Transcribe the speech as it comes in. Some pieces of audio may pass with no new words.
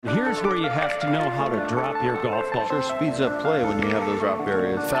Here's where you have to know how to drop your golf ball. Sure speeds up play when you have those drop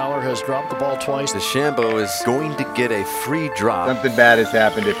areas. Fowler has dropped the ball twice. DeChambeau is going to get a free drop. Something bad has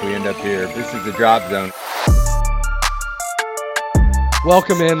happened if we end up here. This is the drop zone.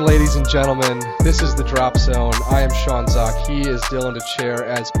 Welcome in, ladies and gentlemen. This is the Drop Zone. I am Sean Zock. He is Dylan DeChair.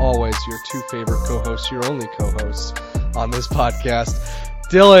 As always, your two favorite co-hosts, your only co-hosts on this podcast.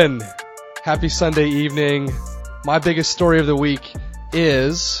 Dylan, happy Sunday evening. My biggest story of the week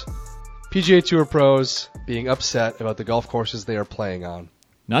is PGA Tour pros being upset about the golf courses they are playing on.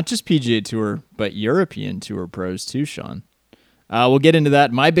 Not just PGA Tour, but European Tour pros too, Sean. We'll get into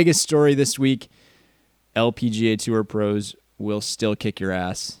that. My biggest story this week, LPGA Tour pros will still kick your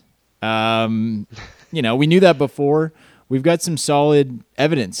ass. We knew that before. We've got some solid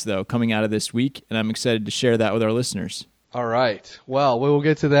evidence, though, coming out of this week, and I'm excited to share that with our listeners. All right. Well, we will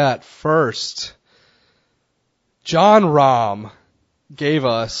get to that first. Jon Rahm gave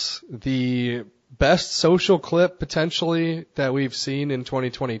us the best social clip, potentially, that we've seen in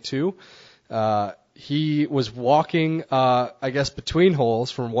 2022. He was walking, between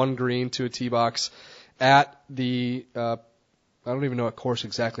holes from one green to a tee box at the I don't even know what course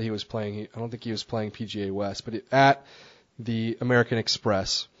exactly he was playing. I don't think he was playing PGA West, but at the American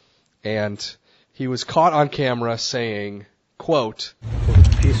Express. And he was caught on camera saying, quote,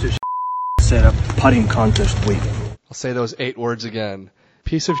 Piece of set up putting contest week. I'll say those 8 words again.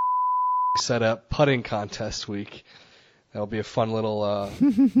 Piece of set up putting contest week. That'll be a fun little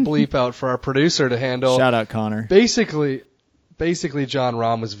bleep out for our producer to handle. Shout out, Connor. Basically, Jon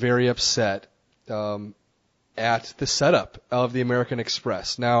Rahm was very upset at the setup of the American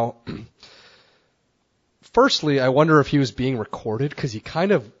Express. Now, firstly, I wonder if he was being recorded, because he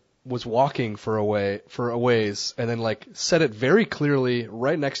kind of was walking for a ways and then said it very clearly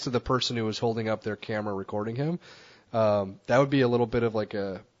right next to the person who was holding up their camera recording him. That would be a little bit of like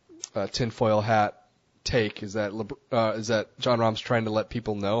a tinfoil hat take, is that Jon Rahm's trying to let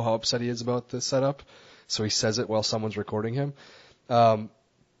people know how upset he is about the setup, so he says it while someone's recording him.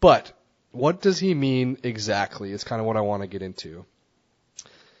 But what does he mean exactly is kind of what I want to get into.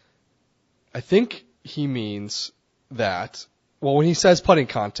 I think he means that, when he says putting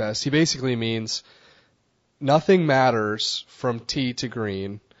contest, he basically means nothing matters from tee to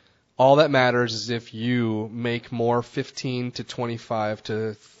green. All that matters is if you make more 15 to 25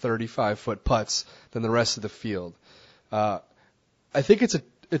 to 35 foot putts than the rest of the field. I think it's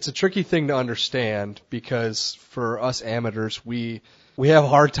a tricky thing to understand, because for us amateurs, we have a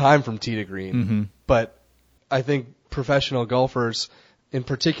hard time from tee to green. Mm-hmm. But I think professional golfers, in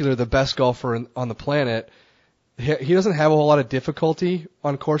particular the best golfer on the planet, he doesn't have a whole lot of difficulty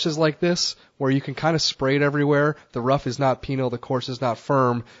on courses like this, where you can kind of spray it everywhere. The rough is not penal, the course is not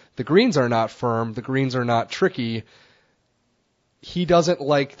firm, the greens are not firm, the greens are not tricky. He doesn't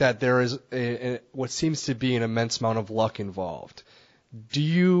like that there is what seems to be an immense amount of luck involved. Do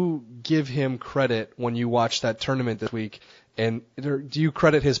you give him credit when you watch that tournament this week? And do you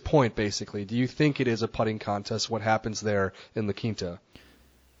credit his point, basically? Do you think it is a putting contest, what happens there in La Quinta?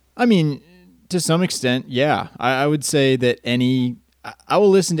 I mean, to some extent, yeah. I would say that I will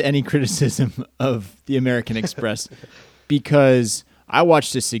listen to any criticism of the American Express, because I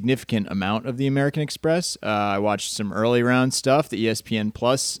watched a significant amount of the American Express. I watched some early round stuff. The ESPN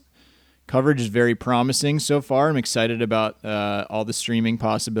Plus coverage is very promising so far. I'm excited about all the streaming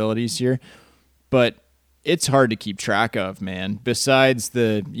possibilities here. But it's hard to keep track of, man. Besides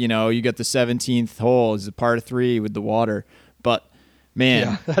you got the 17th hole is a par 3 with the water. But, man,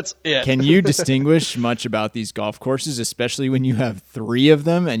 yeah, that's it. Can you distinguish much about these golf courses, especially when you have 3 of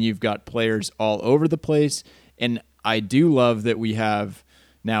them and you've got players all over the place? And I do love that we have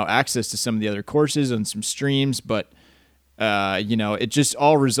now access to some of the other courses and some streams, but it just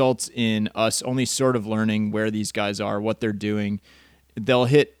all results in us only sort of learning where these guys are, what they're doing. They'll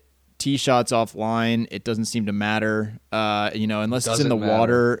hit tee shots offline. It doesn't seem to matter, unless it's in the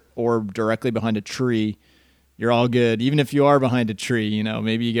water or directly behind a tree. You're all good. Even if you are behind a tree,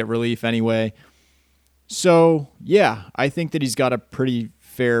 maybe you get relief anyway. So, yeah, I think that he's got a pretty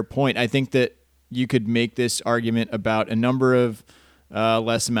fair point. I think that you could make this argument about a number of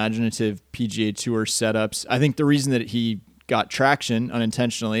less imaginative PGA Tour setups. I think the reason that he got traction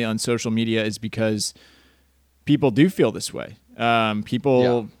unintentionally on social media is because people do feel this way.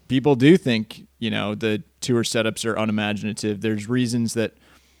 People do think, the tour setups are unimaginative. There's reasons that,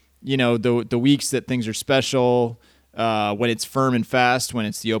 the weeks that things are special, when it's firm and fast, when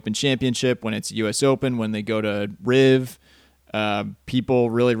it's the Open Championship, when it's US Open, when they go to Riv, people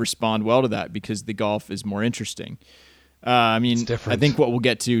really respond well to that because the golf is more interesting. I think what we'll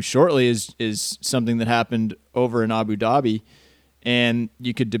get to shortly is something that happened over in Abu Dhabi. and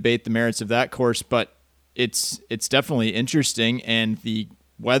you could debate the merits of that course, but it's definitely interesting, and the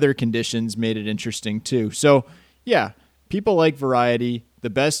weather conditions made it interesting too. So yeah, people like variety. The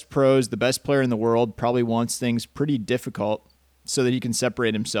best pros, the best player in the world probably wants things pretty difficult so that he can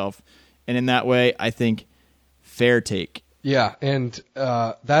separate himself. And in that way, I think fair take. Yeah, and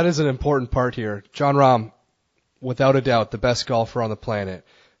that is an important part here. Jon Rahm, without a doubt, the best golfer on the planet.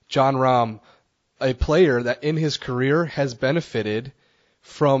 Jon Rahm, a player that in his career has benefited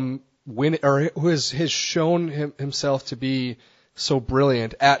from who has shown himself to be so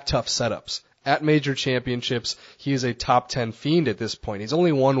brilliant at tough setups. At major championships, he is a top 10 fiend at this point. He's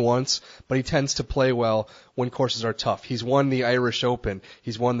only won once, but he tends to play well when courses are tough. He's won the Irish Open.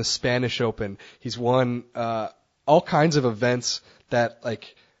 He's won the Spanish Open. He's won all kinds of events that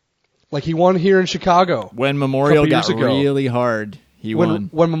like he won here in Chicago. When Memorial got really hard, he won.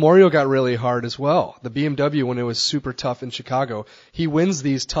 When Memorial got really hard as well. The BMW, when it was super tough in Chicago, he wins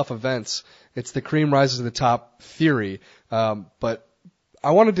these tough events. It's the cream rises to the top theory. But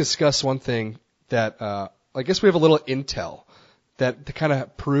I want to discuss one thing that I guess we have a little intel that kind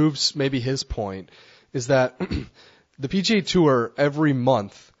of proves maybe his point, is that the PGA Tour every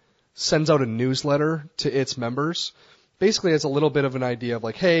month sends out a newsletter to its members. Basically, it's a little bit of an idea of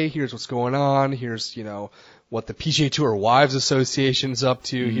like, hey, here's what's going on. Here's, what the PGA Tour Wives Association is up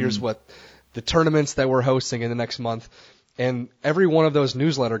to. Here's what the tournaments that we're hosting in the next month. And every one of those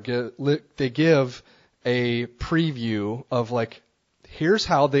newsletters, they give a preview of like, here's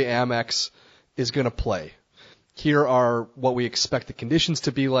how the Amex is going to play. Here are what we expect the conditions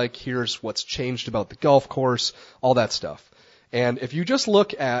to be like. Here's what's changed about the golf course, all that stuff. And if you just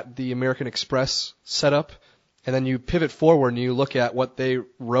look at the American Express setup, and then you pivot forward and you look at what they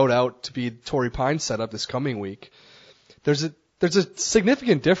wrote out to be Torrey Pines setup this coming week, there's a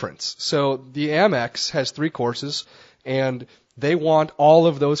significant difference. So the Amex has 3 courses, and they want all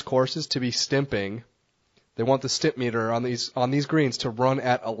of those courses to be stimping. They want the stimp meter on these greens to run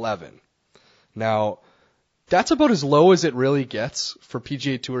at 11. Now, that's about as low as it really gets for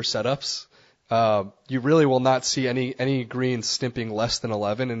PGA Tour setups. You really will not see any greens stimping less than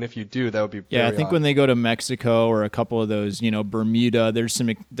 11, and if you do, that would be very I think odd. when they go to Mexico or a couple of those, Bermuda,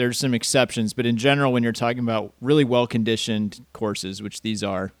 there's some exceptions, but in general, when you're talking about really well conditioned courses, which these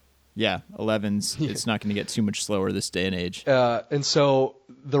are, 11s, it's not going to get too much slower this day and age. And so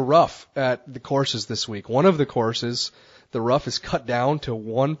the rough at the courses this week, one of the courses, the rough is cut down to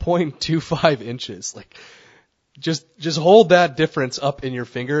 1.25 inches. Like, just hold that difference up in your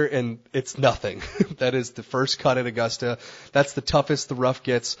finger, and it's nothing. That is the first cut at Augusta. That's the toughest the rough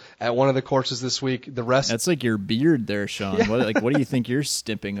gets at one of the courses this week. The rest. That's like your beard there, Sean. Yeah. What do you think you're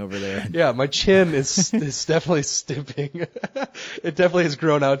stimping over there? Yeah, my chin is definitely stimping. It definitely has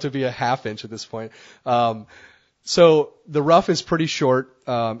grown out to be a half inch at this point. So the rough is pretty short.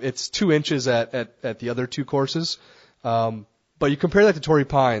 It's 2 inches at the other 2 courses. But you compare that to Torrey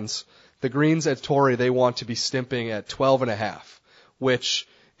Pines. The greens at Torrey, they want to be stimping at 12.5, which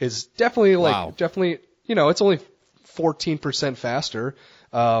is definitely it's only 14% faster.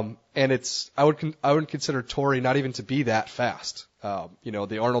 And I would consider Torrey not even to be that fast. The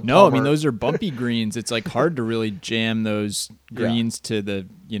Arnold No, Palmer. I mean, those are bumpy greens. It's like hard to really jam those greens to the,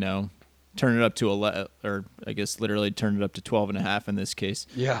 turn it up to 11, or I guess literally turn it up to 12.5 in this case.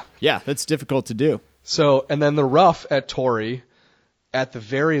 Yeah. Yeah, that's difficult to do. So, and then the rough at Torrey, at the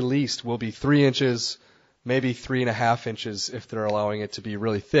very least, will be 3 inches, maybe 3.5 inches if they're allowing it to be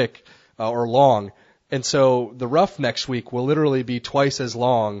really thick or long. And so the rough next week will literally be twice as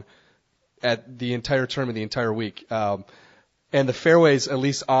long at the entire tournament, the entire week. And the fairways, at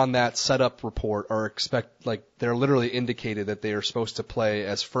least on that setup report, they're literally indicated that they are supposed to play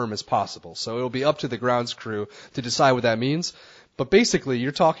as firm as possible. So it'll be up to the grounds crew to decide what that means. But basically,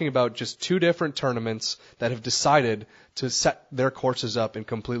 you're talking about just 2 different tournaments that have decided to set their courses up in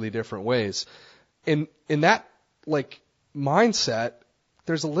completely different ways. In that mindset,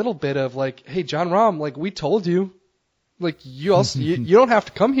 there's a little bit of hey, Jon Rahm, we told you, you also you don't have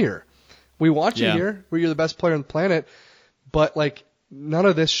to come here. We want you here. You're the best player on the planet. But none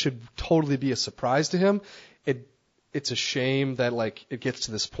of this should totally be a surprise to him. It's a shame that it gets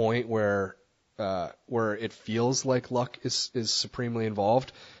to this point where it feels like luck is supremely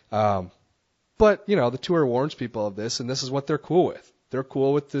involved. But the tour warns people of this, and this is what they're cool with. They're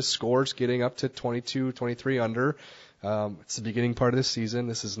cool with the scores getting up to 22, 23 under. It's the beginning part of the season.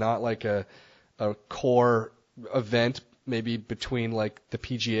 This is not like a core event maybe between the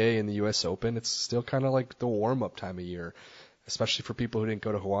PGA and the US Open. It's still kind of like the warm-up time of year, especially for people who didn't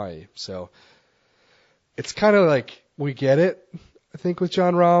go to Hawaii. So it's kind of we get it, I think, with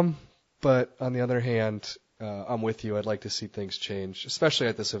Jon Rahm. But on the other hand, I'm with you. I'd like to see things change, especially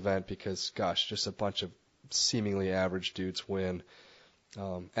at this event because, gosh, just a bunch of seemingly average dudes win.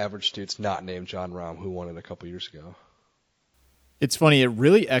 Average dudes not named John Rahm, who won it a couple years ago. It's funny. It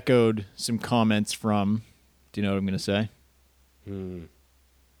really echoed some comments from. Do you know what I'm going to say?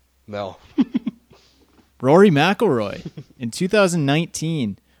 No. Rory McIlroy in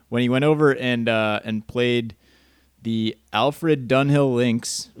 2019 when he went over and played the Alfred Dunhill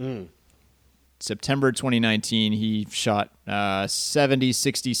Links. September 2019, he shot 70,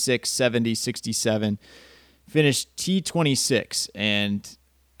 66, 70, 67, finished T26, and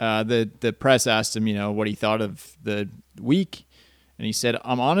the press asked him, what he thought of the week, and he said,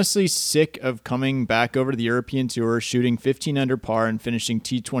 "I'm honestly sick of coming back over to the European Tour, shooting 15 under par and finishing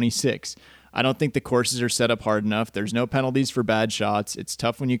T26. I don't think the courses are set up hard enough. There's no penalties for bad shots. It's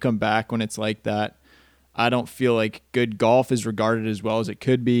tough when you come back when it's like that. I don't feel like good golf is regarded as well as it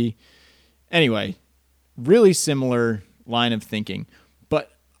could be." Anyway, really similar line of thinking.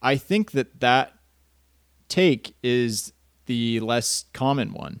 But I think that take is the less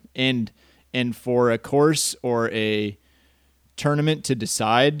common one. And for a course or a tournament to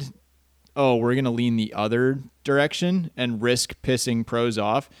decide, we're going to lean the other direction and risk pissing pros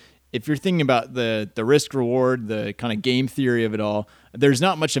off. If you're thinking about the risk reward, the kind of game theory of it all, there's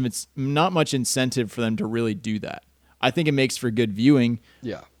not much incentive for them to really do that. I think it makes for good viewing.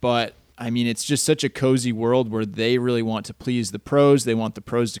 Yeah. But I mean, it's just such a cozy world where they really want to please the pros. They want the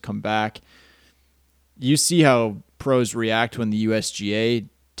pros to come back. You see how pros react when the USGA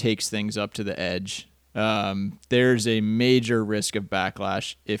takes things up to the edge. There's a major risk of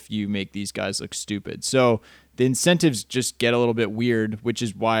backlash if you make these guys look stupid. So the incentives just get a little bit weird, which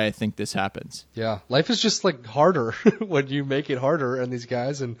is why I think this happens. Yeah, life is just like harder when you make it harder on these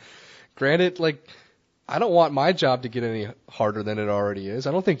guys. And granted, like, I don't want my job to get any harder than it already is.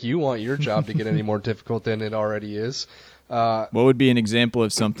 I don't think you want your job to get any more difficult than it already is. What would be an example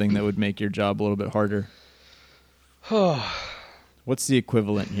of something that would make your job a little bit harder? What's the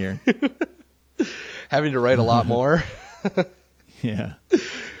equivalent here? Having to write a lot more. Yeah.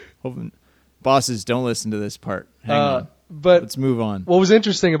 Bosses, don't listen to this part. Hang on. But let's move on. What was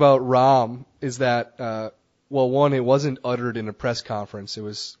interesting about Rahm is that, one, it wasn't uttered in a press conference. It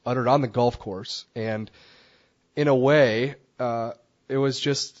was uttered on the golf course. And in a way, it was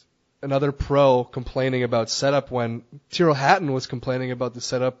just another pro complaining about setup when Tyrrell Hatton was complaining about the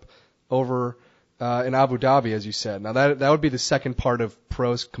setup over in Abu Dhabi, as you said. Now, that would be the second part of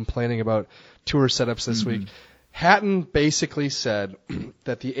pros complaining about tour setups this week. Hatton basically said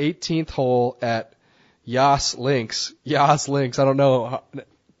that the 18th hole at Yas Links, I don't know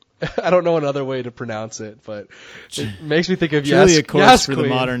another way to pronounce it, but it makes me think of Truly a course Yas for Queen. the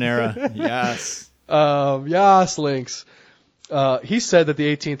modern era. Yes. Yas Links. He said that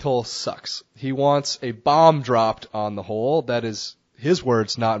the 18th hole sucks. He wants a bomb dropped on the hole. That is his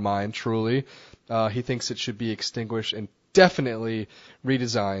words, not mine, truly. He thinks it should be extinguished and definitely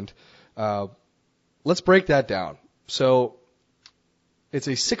redesigned. Let's break that down. So it's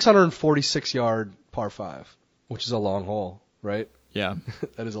a 646-yard par 5, which is a long hole, right? Yeah.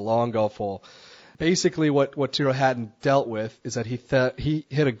 That is a long golf hole. Basically, what Tyrrell Hatton dealt with is that he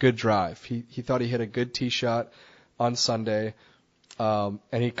hit a good drive. He thought he hit a good tee shot on Sunday, and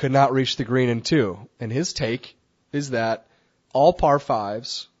he could not reach the green in 2. And his take is that all par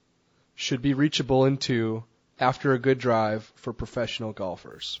 5s should be reachable in 2 after a good drive for professional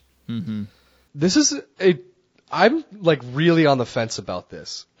golfers. Mm-hmm. I'm like really on the fence about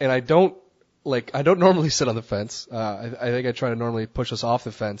this, and I don't normally sit on the fence. I think I try to normally push us off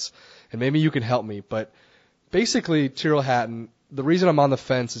the fence, and maybe you can help me. But basically, Tyrrell Hatton, the reason I'm on the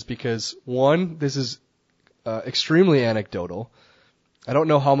fence is because, one, this is extremely anecdotal. I don't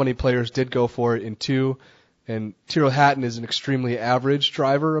know how many players did go for it in 2, and Tyrrell Hatton is an extremely average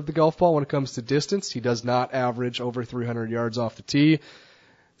driver of the golf ball when it comes to distance. He does not average over 300 yards off the tee.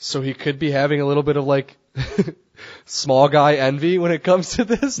 So he could be having a little bit of like small guy envy when it comes to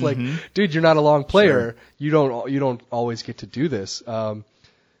this. Like, dude, you're not a long player. Sure. You don't always get to do this.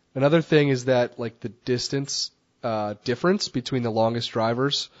 Another thing is that like the distance difference between the longest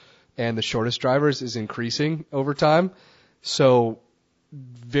drivers and the shortest drivers is increasing over time. So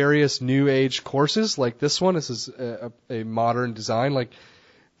various new age courses like this one, this is a modern design. Like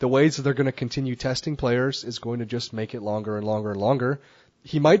the ways that they're going to continue testing players is going to just make it longer and longer and longer.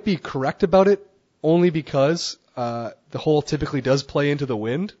 He might be correct about it only because the hole typically does play into the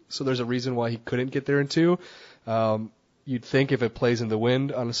wind, so there's a reason why he couldn't get there in 2. You'd think if it plays in the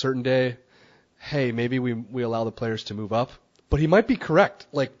wind on a certain day, hey, maybe we allow the players to move up. But he might be correct.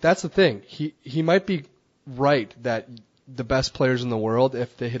 Like, that's the thing. He might be right that the best players in the world,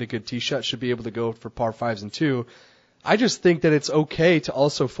 if they hit a good tee shot, should be able to go for par 5s and 2. I just think that it's okay to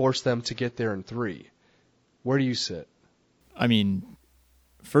also force them to get there in 3. Where do you sit? I mean,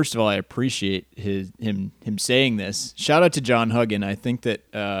 first of all, I appreciate him saying this. Shout out to John Huggan. I think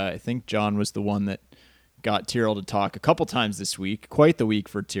John was the one that got Tyrrell to talk a couple times this week. Quite the week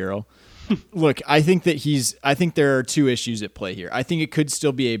for Tyrrell. Look, I think there are 2 issues at play here. I think it could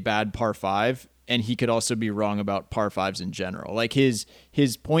still be a bad par 5, and he could also be wrong about par 5s in general. Like his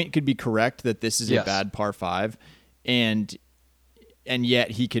point could be correct that this is a bad par 5, and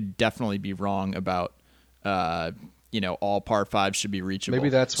yet he could definitely be wrong about all par 5s should be reachable. Maybe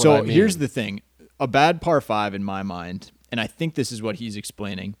that's what I mean. Here's the thing. A bad par 5 in my mind, and I think this is what he's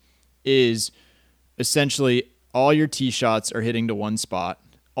explaining, is essentially all your tee shots are hitting to one spot.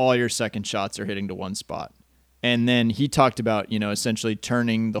 All your second shots are hitting to one spot. And then he talked about, essentially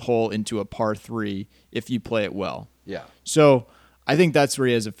turning the hole into a par 3 if you play it well. Yeah. So I think that's where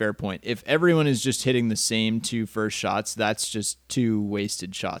he has a fair point. If everyone is just hitting the same 2 first shots, that's just 2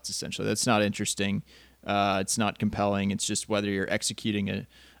 wasted shots, essentially. That's not interesting. It's not compelling. It's just whether you're executing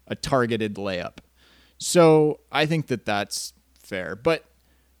a targeted layup. So I think that that's fair. But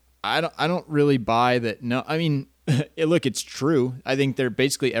I don't really buy that. No, I mean, look, it's true. I think they're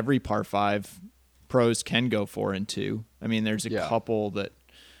basically every par 5 pros can go 4 and 2. I mean, there's a couple that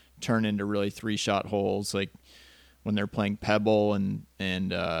turn into really 3-shot holes, like when they're playing Pebble and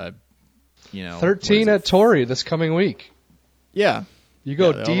 13 at Torrey this coming week. Yeah. You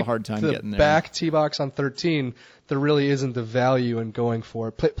go deep have a hard time to getting the there. back tee box on 13, there really isn't the value in going for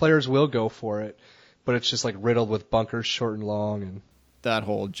it. Players will go for it, but it's just like riddled with bunkers short and long. And that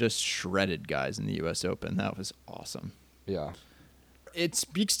hole just shredded guys in the U.S. Open. That was awesome. Yeah. It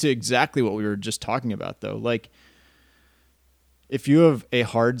speaks to exactly what we were just talking about, though. Like, if you have a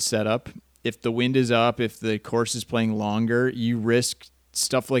hard setup, if the wind is up, if the course is playing longer, you risk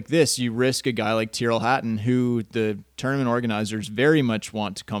stuff like this. You risk a guy like Tyrrell Hatton, who the tournament organizers very much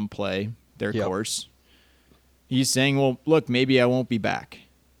want to come play their course. He's saying, well, look, maybe I won't be back.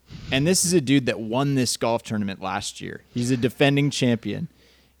 And this is a dude that won this golf tournament last year. He's a defending champion.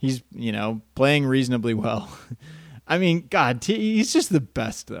 He's, playing reasonably well. I mean, God, he's just the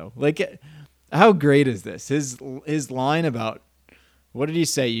best, though. Like, how great is this? His line about, what did he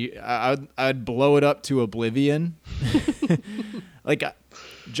say? I'd blow it up to oblivion. Like,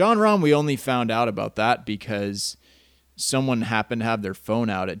 John Rahm, we only found out about that because someone happened to have their phone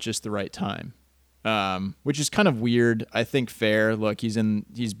out at just the right time, which is kind of weird. I think fair. Look, he's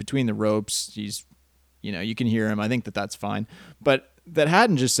between the ropes. He's, you can hear him. I think that's fine. But that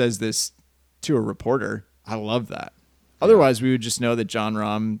Hatton just says this to a reporter. I love that. Yeah. Otherwise, we would just know that John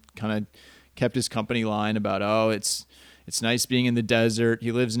Rahm kind of kept his company line about, it's nice being in the desert.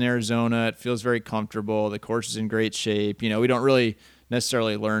 He lives in Arizona. It feels very comfortable. The course is in great shape. We don't really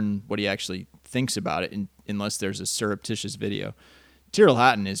necessarily learn what he actually thinks about it unless there's a surreptitious video. Tyrrell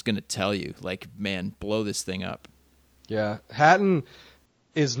Hatton is going to tell you, like, man, blow this thing up. Yeah. Hatton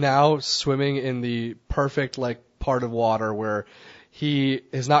is now swimming in the perfect, part of water where he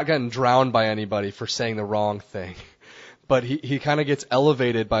has not gotten drowned by anybody for saying the wrong thing. But he kind of gets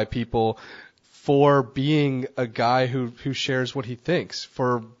elevated by people for being a guy who shares what he thinks,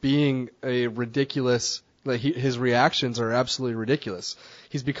 for being a ridiculous, his reactions are absolutely ridiculous.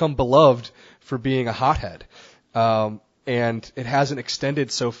 He's become beloved for being a hothead. And it hasn't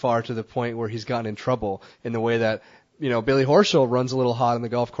extended so far to the point where he's gotten in trouble in the way that, Billy Horschel runs a little hot on the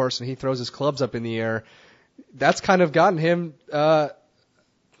golf course and he throws his clubs up in the air. That's kind of gotten him,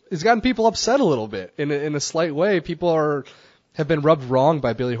 it's gotten people upset a little bit in a slight way. People have been rubbed wrong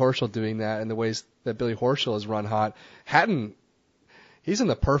by Billy Horschel doing that in the ways that Billy Horschel has run hot. Hatton, he's in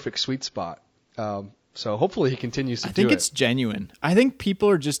the perfect sweet spot. So hopefully he continues to do it. I think it's genuine. I think people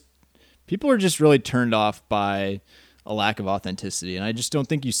are just really turned off by a lack of authenticity, and I just don't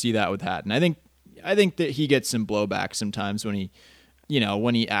think you see that with Hatton. I think that he gets some blowback sometimes when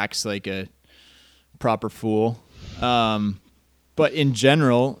he acts like a proper fool. But in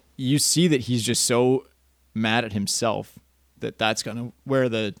general, you see that he's just so mad at himself that's kind of where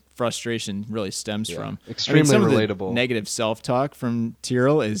the frustration really stems from. Extremely some relatable. Of the negative self-talk from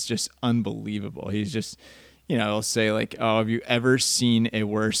Tyrrell is just unbelievable. He's just, he'll say like, "Oh, have you ever seen a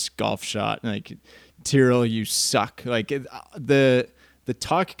worse golf shot?" Like, Tyrrell, you suck. Like the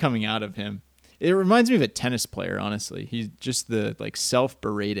talk coming out of him, it reminds me of a tennis player. Honestly, he's just the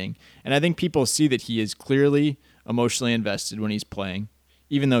self-berating, and I think people see that he is clearly emotionally invested when he's playing,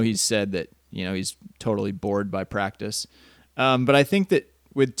 even though he's said that he's totally bored by practice. But I think that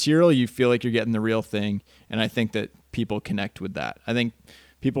with Tyrrell, you feel like you're getting the real thing, and I think that people connect with that. I think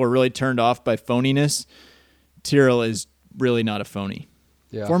people are really turned off by phoniness. Tyrrell is really not a phony.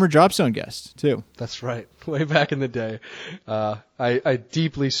 Yeah. Former Drop Zone guest, too. That's right. Way back in the day, I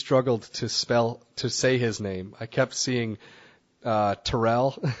deeply struggled to say his name. I kept seeing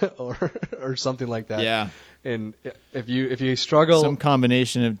Terrell or something like that. Yeah. And if you struggle, Some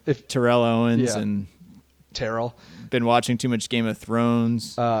combination of Terrell Owens and Terrell, been watching too much Game of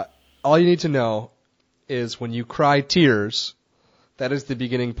Thrones. all you need to know is when you cry tears, that is the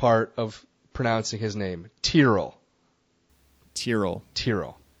beginning part of pronouncing his name. Tyrrell. Tyrrell.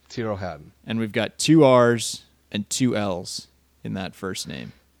 Tyrrell Hatton. And we've got 2 R's and 2 L's in that first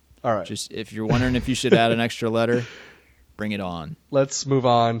name. All right. Just if you're wondering if you should add an extra letter, bring it on. Let's move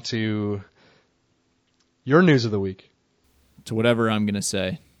on to your news of the week. To whatever I'm going to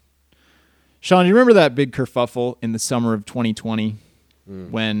say. Sean, do you remember that big kerfuffle in the summer of 2020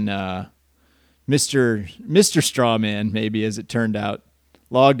 when Mr. Strawman, maybe as it turned out,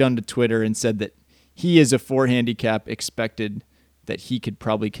 logged onto Twitter and said that he, as a 4 handicap, expected that he could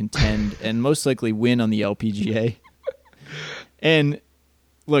probably contend and most likely win on the LPGA. And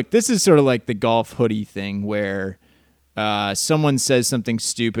look, this is sort of like the golf hoodie thing where someone says something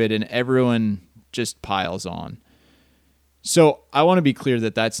stupid and everyone just piles on. So I want to be clear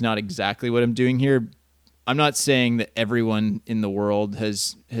that that's not exactly what I'm doing here. I'm not saying that everyone in the world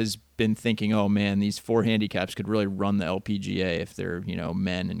has been thinking, oh man, these 4 handicaps could really run the LPGA if they're,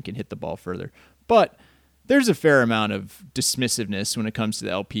 men and can hit the ball further. But there's a fair amount of dismissiveness when it comes to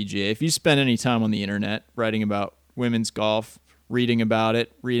the LPGA. If you spend any time on the internet writing about women's golf, reading about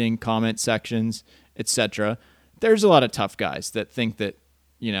it, reading comment sections, etc., there's a lot of tough guys that think that,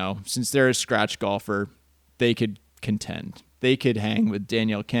 since they're a scratch golfer, they could contend. They could hang with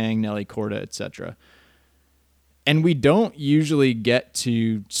Danielle Kang, Nelly Korda, etc. And we don't usually get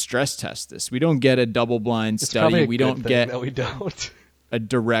to stress test this. We don't get a double-blind study. We don't get a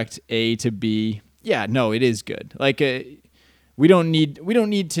direct A to B. Yeah, no, it is good. We don't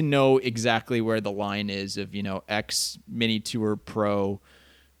need to know exactly where the line is of, X mini tour pro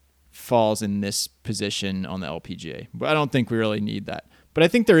falls in this position on the LPGA. But I don't think we really need that. But I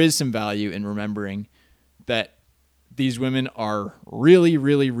think there is some value in remembering that these women are really,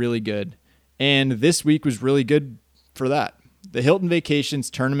 really, really good. And this week was really good for that. The Hilton Vacations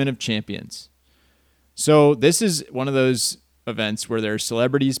Tournament of Champions. So this is one of those events where there are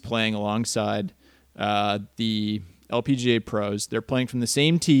celebrities playing alongside the LPGA pros. They're playing from the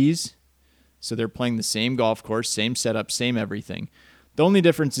same tees, so they're playing the same golf course, same setup, same everything. The only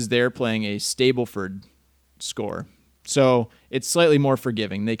difference is they're playing a Stableford score. So it's slightly more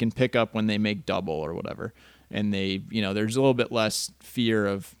forgiving. They can pick up when they make double or whatever. And they, there's a little bit less fear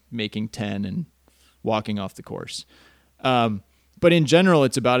of making 10 and walking off the course. But in general,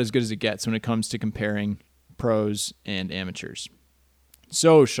 it's about as good as it gets when it comes to comparing pros and amateurs.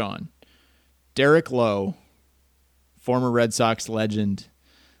 So, Sean, Derek Lowe, former Red Sox legend,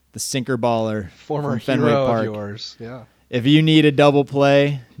 the sinker baller, former from Fenway hero Park. of yours. Yeah. If you need a double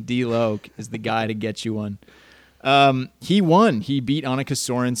play, D. Lowe is the guy to get you one. He won. He beat Annika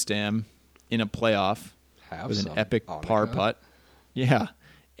Sorenstam in a playoff with an epic par putt. Yeah.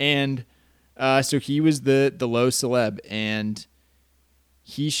 And so he was the low celeb, and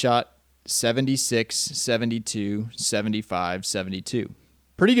he shot 76, 72, 75, 72.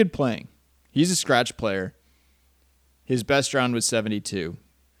 Pretty good playing. He's a scratch player. His best round was 72.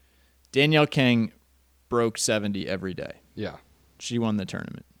 Danielle Kang broke 70 every day. Yeah. She won the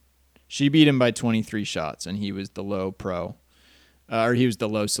tournament. She beat him by 23 shots, and he was the low pro, or he was the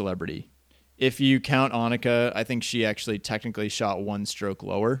low celebrity. If you count Annika, I think she actually technically shot 1 stroke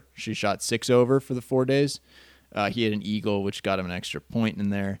lower. She shot 6 over for the 4 days. He had an eagle, which got him an extra point in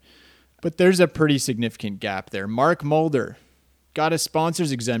there. But there's a pretty significant gap there. Mark Mulder got a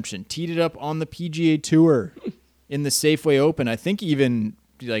sponsor's exemption, teed it up on the PGA Tour in the Safeway Open. I think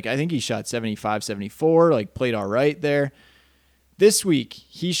he shot 75, 74, played all right there. This week,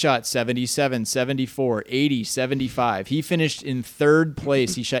 he shot 77, 74, 80, 75. He finished in 3rd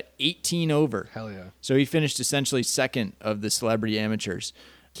place. He shot 18 over. Hell yeah. So he finished essentially 2nd of the celebrity amateurs.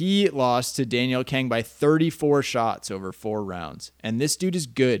 He lost to Danielle Kang by 34 shots over 4 rounds. And this dude is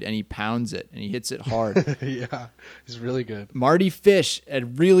good, and he pounds it, and he hits it hard. Yeah, he's really good. Marty Fish, a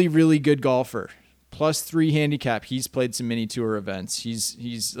really, really good golfer. +3 handicap. He's played some mini tour events. He's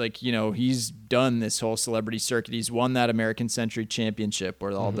done this whole celebrity circuit. He's won that American Century Championship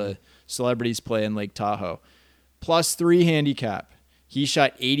where all the celebrities play in Lake Tahoe. +3 handicap. He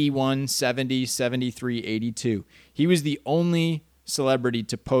shot 81, 70, 73, 82. He was the only celebrity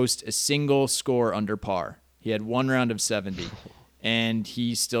to post a single score under par. He had 1 round of 70, and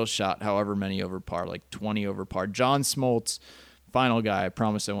he still shot however many over par, 20 over par. John Smoltz final guy. I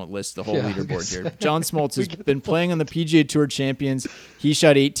promise I won't list the whole Yeah, leaderboard here. John Smoltz has been playing on the PGA Tour Champions. He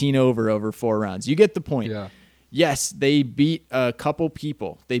shot 18 over 4 rounds. You get the point. Yeah. Yes, they beat a couple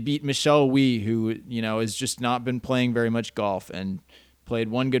people. They beat Michelle Wie, who has just not been playing very much golf and played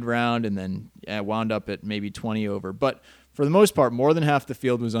one good round and then wound up at maybe 20 over. But for the most part, more than half the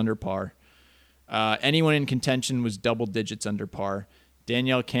field was under par. Anyone in contention was double digits under par.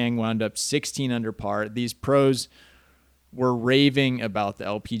 Danielle Kang wound up 16 under par. These pros were raving about the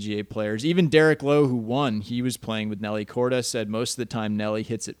LPGA players. Even Derek Lowe, who won, he was playing with Nelly Korda, said most of the time Nelly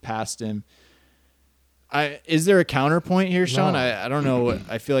hits it past him. Is there a counterpoint here, Sean? No. I don't know.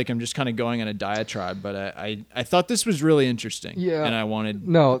 I feel like I'm just kind of going on a diatribe, but I thought this was really interesting. Yeah. And I wanted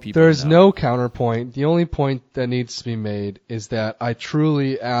No, people there's to know. no counterpoint. The only point that needs to be made is that I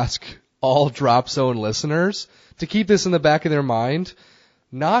truly ask all Drop Zone listeners to keep this in the back of their mind.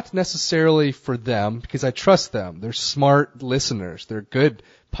 Not necessarily for them, because I trust them. They're smart listeners. They're good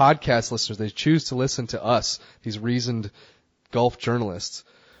podcast listeners. They choose to listen to us, these reasoned golf journalists.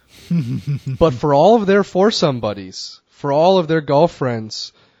 But for all of their foursome buddies, for all of their golf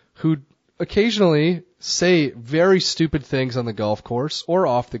friends who occasionally say very stupid things on the golf course or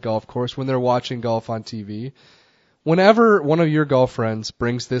off the golf course when they're watching golf on TV, whenever one of your golf friends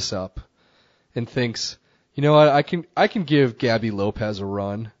brings this up and thinks, you know what, I can give Gabby Lopez a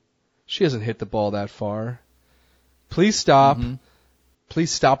run. She hasn't hit the ball that far. Please stop. Mm-hmm.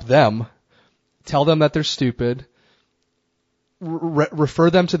 Please stop them. Tell them that they're stupid. Refer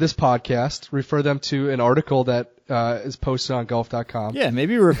them to this podcast. Refer them to an article that is posted on golf.com. Yeah,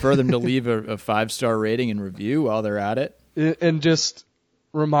 maybe refer them to leave a 5-star rating and review while they're at it. And just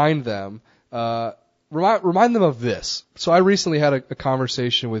remind them. Remind them of this. So I recently had a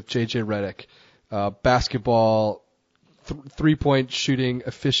conversation with JJ Redick, basketball, 3-point shooting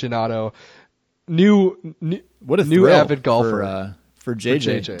aficionado, What a new thrill avid golfer for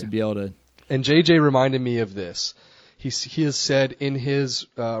JJ to be able to. And JJ reminded me of this. He has said in his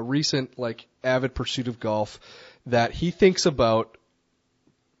recent avid pursuit of golf that he thinks about,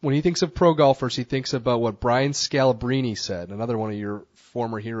 when he thinks of pro golfers, he thinks about what Brian Scalabrine said, another one of your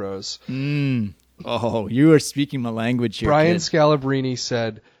former heroes. Oh, you are speaking my language here, Brian kid. Scalabrine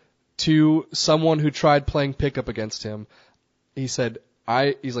said to someone who tried playing pickup against him, he said,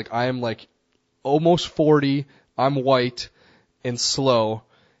 I am almost 40, I'm white and slow,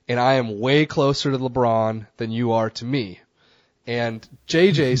 and I am way closer to LeBron than you are to me. And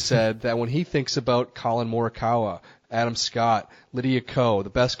JJ said that when he thinks about Colin Morikawa, Adam Scott, Lydia Ko, the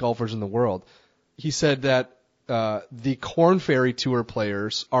best golfers in the world, he said that the Korn Ferry Tour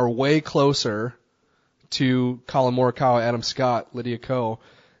players are way closer to Colin Morikawa, Adam Scott, Lydia Ko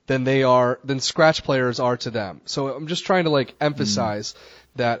than scratch players are to them. So I'm just trying to emphasize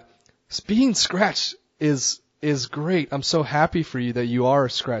that being scratch is great. I'm so happy for you that you are a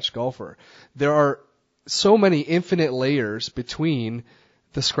scratch golfer. There are so many infinite layers between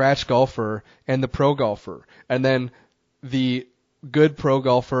the scratch golfer and the pro golfer, and then the good pro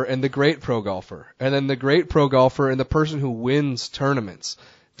golfer and the great pro golfer, and then the great pro golfer and the person who wins tournaments.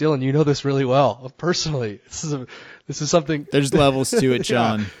 Dylan, you know this really well personally. This is something. There's levels to it,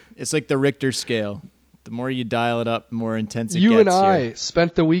 John. Yeah. It's like the Richter scale. The more you dial it up, the more intense it gets. You and I here.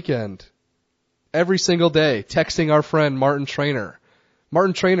 spent the weekend every single day texting our friend Martin Trainer.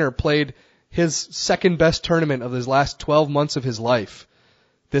 Martin Trainer played his second best tournament of his last 12 months of his life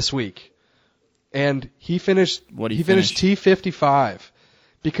this week. And he finished T55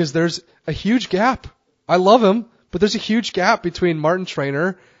 because there's a huge gap. I love him, but there's a huge gap between Martin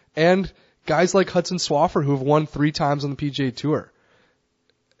Trainer and guys like Hudson Swafford who have won 3 times on the PGA Tour.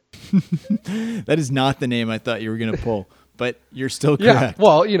 That is not the name I thought you were going to pull, but you're still correct. Yeah,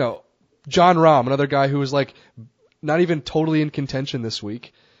 well, John Rahm, another guy who was not even totally in contention this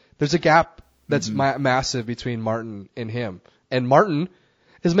week. There's a gap that's massive between Martin and him. And Martin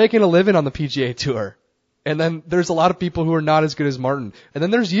is making a living on the PGA Tour. And then there's a lot of people who are not as good as Martin. And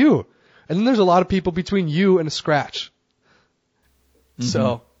then there's you. And then there's a lot of people between you and a scratch. Mm-hmm.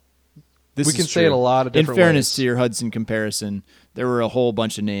 So we can say it a lot of different ways. In fairness to your Hudson comparison, there were a whole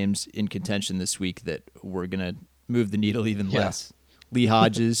bunch of names in contention this week that were going to move the needle even less. Lee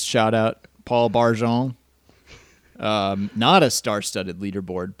Hodges, shout out. Paul Barjon. Not a star-studded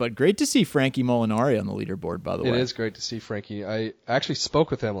leaderboard, but great to see Frankie Molinari on the leaderboard, by the way. It is great to see Frankie. I actually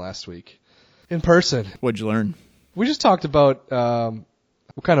spoke with him last week in person. What'd you learn? We just talked about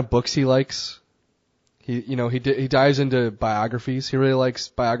what kind of books he likes. He dives into biographies. He really likes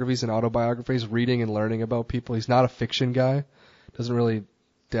biographies and autobiographies, reading and learning about people. He's not a fiction guy. Doesn't really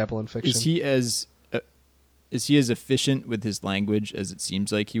dabble in fiction. Is he as efficient with his language as it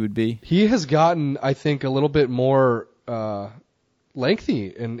seems like he would be? He has gotten, I think, a little bit more lengthy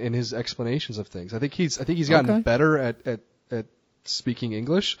in his explanations of things. I think he's gotten better at speaking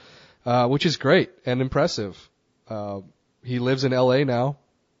English, which is great and impressive. He lives in LA now,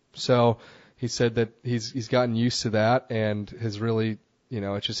 so he said that he's gotten used to that and has really,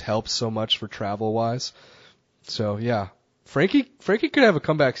 it just helps so much for travel wise. So yeah, Frankie could have a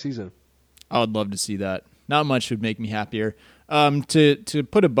comeback season. I would love to see that. Not much would make me happier. To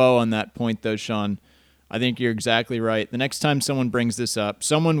put a bow on that point though, Sean, I think you're exactly right. The next time someone brings this up,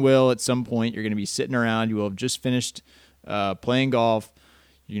 someone will at some point. You're going to be sitting around. You will have just finished playing golf.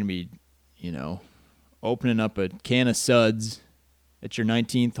 You're going to be, opening up a can of suds at your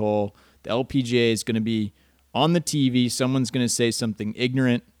 19th hole. The LPGA is going to be on the TV. Someone's going to say something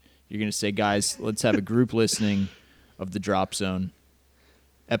ignorant. You're going to say, guys, let's have a group listening of the Drop Zone.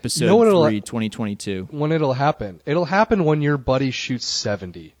 Episode 3, 2022. When it'll happen? It'll happen when your buddy shoots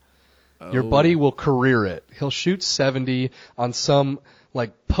 70. Your buddy will career it. He'll shoot 70 on some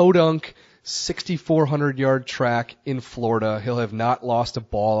podunk 6,400-yard track in Florida. He'll have not lost a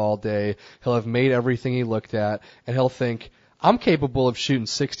ball all day. He'll have made everything he looked at, and he'll think, I'm capable of shooting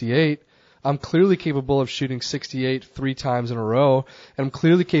 68. I'm clearly capable of shooting 68 3 times in a row, and I'm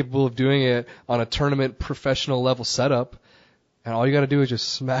clearly capable of doing it on a tournament professional level setup. And all you got to do is just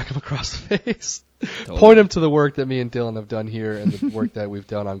smack him across the face. Totally. Point him to the work that me and Dylan have done here and the work that we've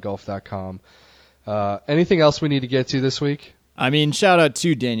done on golf.com. Anything else we need to get to this week? I mean, shout out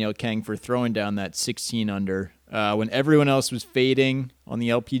to Danielle Kang for throwing down that 16 under. When everyone else was fading on the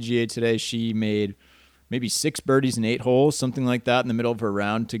LPGA today, she made maybe 6 birdies in 8 holes, something like that in the middle of her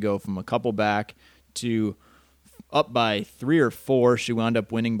round to go from a couple back to up by 3 or 4. She wound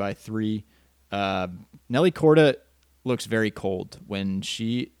up winning by 3. Nelly Korda looks very cold when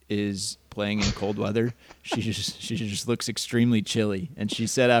she is playing in cold weather. She just looks extremely chilly. And she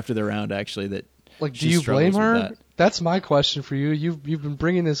said after the round actually that do you blame her? That's my question for you. You've been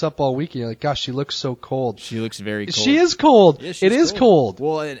bringing this up all week. You're like, gosh, she looks so cold. She looks very cold. She is cold. Yeah, it is cold.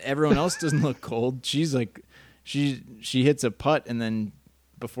 Well, and everyone else doesn't look cold. She's like, she hits a putt and then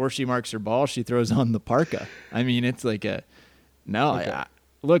before she marks her ball, she throws on the parka. I mean, it's like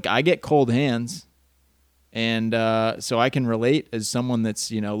look, I get cold hands. And so I can relate as someone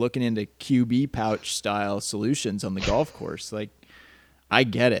that's, looking into QB pouch style solutions on the golf course. Like, I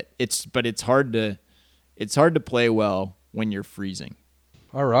get it. But it's hard to play well when you're freezing.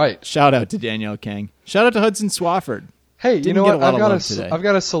 All right. Shout out to Danielle Kang. Shout out to Hudson Swafford. Hey, you know what? I've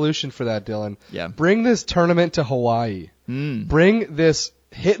got a solution for that, Dylan. Yeah. Bring this tournament to Hawaii. Bring this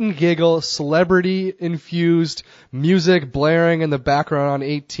hit and giggle, celebrity infused music blaring in the background on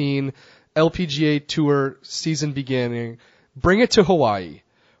 18. LPGA Tour season beginning. Bring it to Hawaii,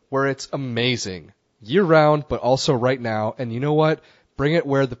 where it's amazing year-round, but also right now. And you know what? Bring it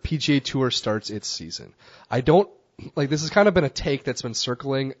where the PGA Tour starts its season. This has kind of been a take that's been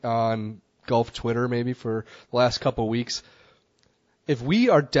circling on golf Twitter maybe for the last couple of weeks. If we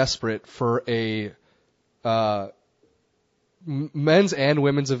are desperate for a men's and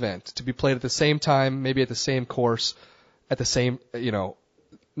women's event to be played at the same time, maybe at the same course, at the same,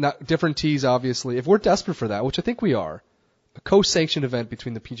 not different tees, obviously. If we're desperate for that, which I think we are, a co-sanctioned event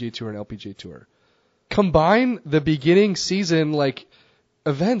between the PGA Tour and LPGA Tour, combine the beginning season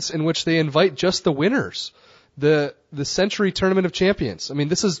events in which they invite just the winners, the Century Tournament of Champions. I mean,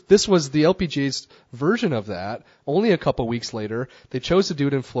 this was the LPGA's version of that. Only a couple weeks later, they chose to do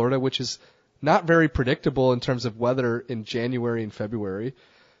it in Florida, which is not very predictable in terms of weather in January and February.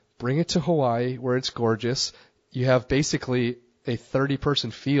 Bring it to Hawaii, where it's gorgeous. You have basically a 30-person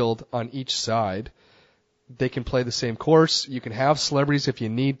field on each side. They can play the same course. You can have celebrities if you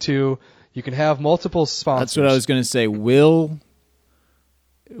need to. You can have multiple sponsors. That's what I was going to say. Will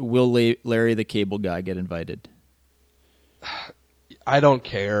Larry the Cable Guy get invited? I don't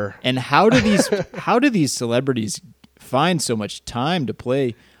care. And how do these celebrities find so much time to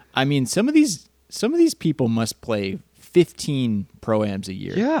play? I mean, some of these people must play 15 pro-ams a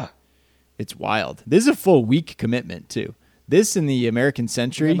year. Yeah. It's wild. This is a full week commitment too. This in the American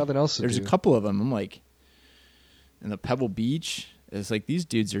Century, nothing else to there's do. A couple of them. I'm like, in the Pebble Beach, it's like these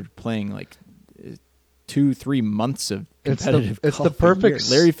dudes are playing 2-3 months of competitive golf. It's the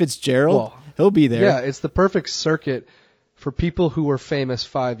perfect Larry Fitzgerald, he'll be there. Yeah, it's the perfect circuit for people who were famous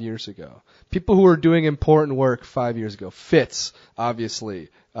 5 years ago. People who were doing important work 5 years ago. Fitz, obviously.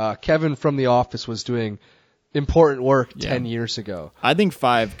 Kevin from The Office was doing important work 10 years ago. I think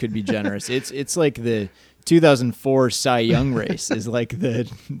 5 could be generous. It's like the 2004 Cy Young race is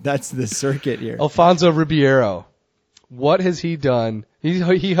that's the circuit here. Alfonso Ribeiro, what has he done?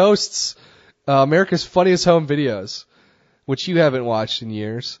 He hosts America's Funniest Home Videos, which you haven't watched in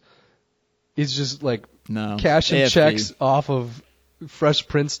years. He's just cashing checks off of Fresh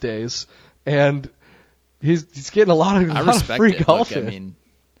Prince days, and he's getting a lot of free golf. Look, I mean,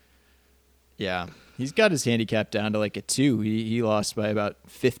 yeah, he's got his handicap down to like a 2. He lost by about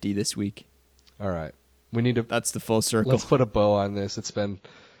 50 this week. All right, we need to. That's the full circle. Let's put a bow on this. It's been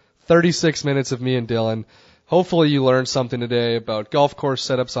 36 minutes of me and Dylan. Hopefully you learned something today about golf course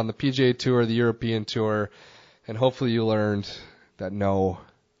setups on the PGA Tour, the European Tour, and hopefully you learned that no,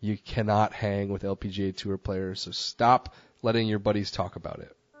 you cannot hang with LPGA Tour players. So stop letting your buddies talk about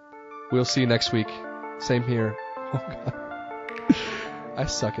it. We'll see you next week. Same here. Oh God. I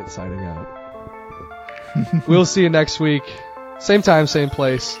suck at signing out. We'll see you next week. Same time, same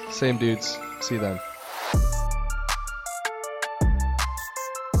place, same dudes. See you then.